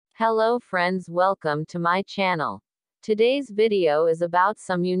Hello friends, welcome to my channel. Today's video is about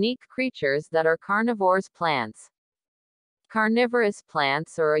some unique creatures that are carnivores plants. Carnivorous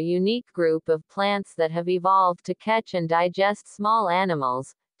plants are a unique group of plants that have evolved to catch and digest small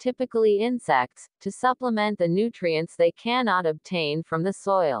animals, typically insects, to supplement the nutrients they cannot obtain from the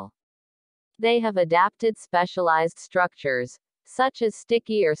soil. They have adapted specialized structures, such as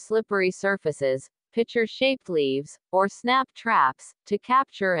sticky or slippery surfaces, pitcher-shaped leaves, or snap traps, to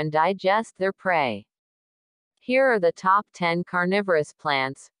capture and digest their prey. Here are the top 10 carnivorous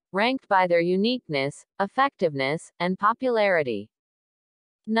plants, ranked by their uniqueness, effectiveness, and popularity.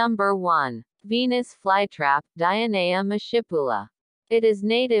 Number 1. Venus flytrap, Dionea mashipula. It is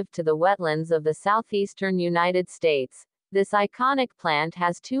native to the wetlands of the southeastern United States. This iconic plant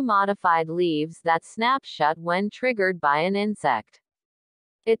has two modified leaves that snap shut when triggered by an insect.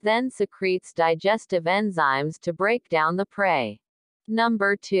 It then secretes digestive enzymes to break down the prey.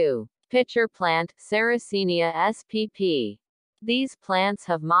 Number 2. Pitcher plant, Sarracenia spp. These plants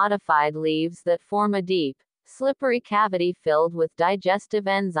have modified leaves that form a deep, slippery cavity filled with digestive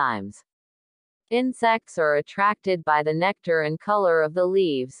enzymes. Insects are attracted by the nectar and color of the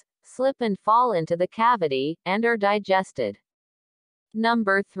leaves, slip and fall into the cavity, and are digested.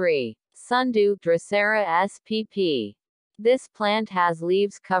 Number 3. Sundew, Drosera spp. This plant has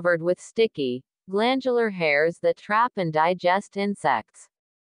leaves covered with sticky, glandular hairs that trap and digest insects.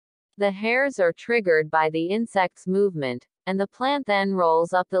 The hairs are triggered by the insect's movement, and the plant then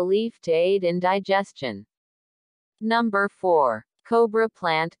rolls up the leaf to aid in digestion. Number 4. Cobra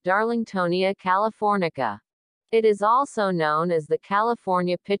plant, Darlingtonia californica. It is also known as the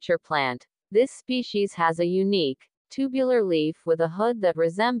California pitcher plant. This species has a unique, tubular leaf with a hood that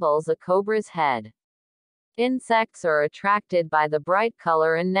resembles a cobra's head. Insects are attracted by the bright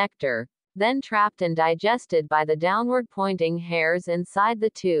color and nectar, then trapped and digested by the downward-pointing hairs inside the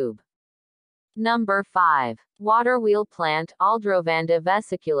tube. Number 5. Waterwheel plant, Aldrovanda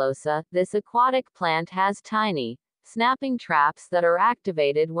vesiculosa. This aquatic plant has tiny, snapping traps that are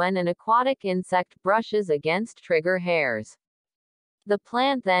activated when an aquatic insect brushes against trigger hairs. The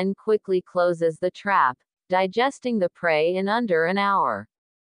plant then quickly closes the trap, digesting the prey in under an hour.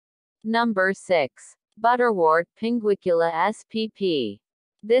 Number 6. Butterwort, Pinguicula spp.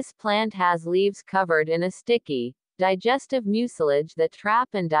 This plant has leaves covered in a sticky, digestive mucilage that trap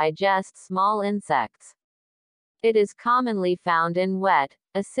and digest small insects. It is commonly found in wet,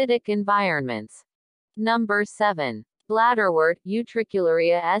 acidic environments. Number 7. Bladderwort,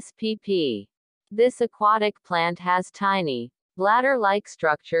 Utricularia spp. This aquatic plant has tiny, bladder-like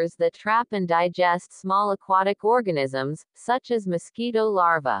structures that trap and digest small aquatic organisms, such as mosquito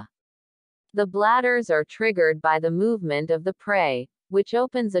larvae. The bladders are triggered by the movement of the prey, which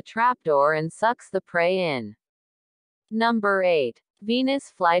opens a trapdoor and sucks the prey in. Number 8.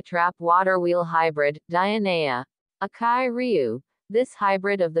 Venus flytrap waterwheel hybrid, Dionea Akai Ryu. This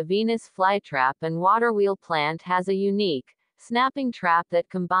hybrid of the Venus flytrap and waterwheel plant has a unique, snapping trap that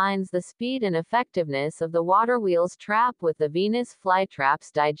combines the speed and effectiveness of the waterwheel's trap with the Venus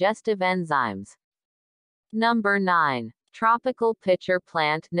flytrap's digestive enzymes. Number 9. Tropical pitcher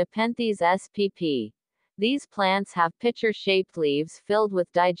plant, Nepenthes spp. These plants have pitcher-shaped leaves filled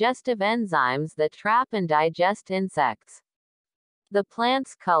with digestive enzymes that trap and digest insects. The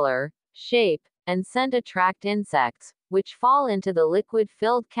plant's color, shape, and scent attract insects, which fall into the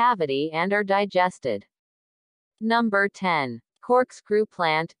liquid-filled cavity and are digested. Number 10. Corkscrew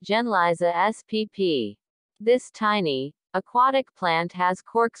plant, Genlyza spp. This tiny, aquatic plant has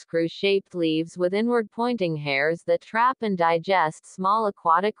corkscrew-shaped leaves with inward-pointing hairs that trap and digest small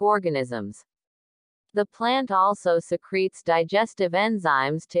aquatic organisms. The plant also secretes digestive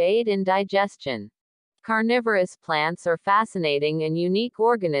enzymes to aid in digestion. Carnivorous plants are fascinating and unique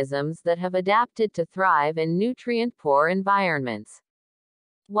organisms that have adapted to thrive in nutrient-poor environments.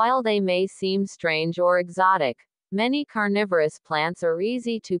 While they may seem strange or exotic, many carnivorous plants are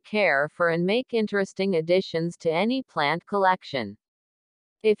easy to care for and make interesting additions to any plant collection.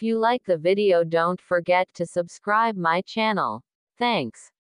 If you like the video, don't forget to subscribe my channel. Thanks.